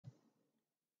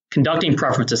Conducting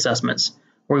preference assessments.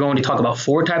 We're going to talk about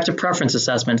 4 types of preference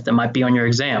assessments that might be on your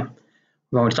exam.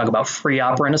 We're going to talk about free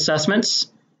operant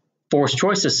assessments, forced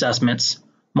choice assessments,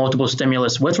 multiple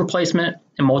stimulus with replacement,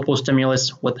 and multiple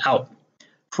stimulus without.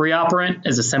 Free operant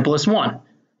is the simplest one.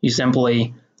 You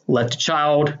simply let the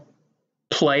child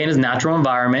play in his natural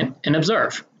environment and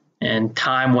observe and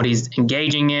time what he's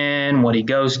engaging in, what he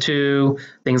goes to,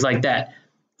 things like that.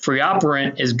 Free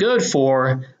operant is good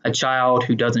for a child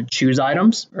who doesn't choose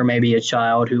items, or maybe a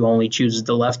child who only chooses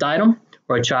the left item,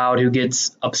 or a child who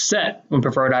gets upset when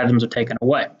preferred items are taken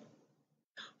away.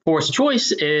 Forced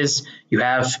choice is you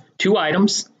have 2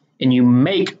 items and you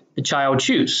make the child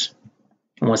choose.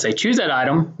 And once they choose that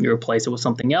item, you replace it with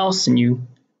something else and you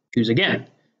choose again.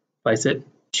 Replace it,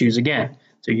 choose again.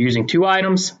 So you're using 2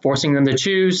 items, forcing them to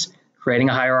choose, creating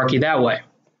a hierarchy that way.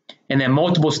 And then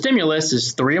multiple stimulus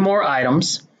is 3 or more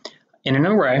items in an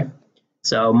array.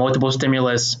 So multiple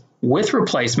stimulus with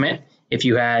replacement, if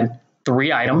you had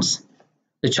 3 items,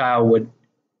 the child would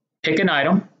pick an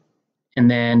item and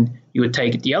then you would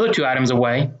take the other 2 items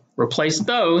away, replace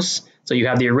those, so you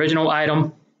have the original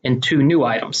item and 2 new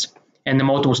items. And the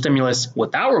multiple stimulus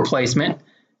without replacement,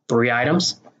 3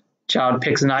 items, child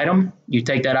picks an item, you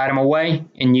take that item away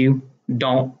and you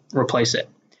don't replace it.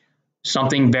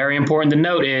 Something very important to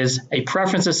note is a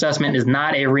preference assessment is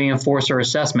not a reinforcer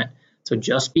assessment. So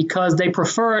just because they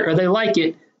prefer it or they like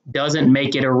it doesn't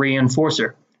make it a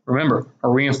reinforcer. Remember, a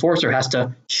reinforcer has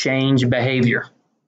to change behavior.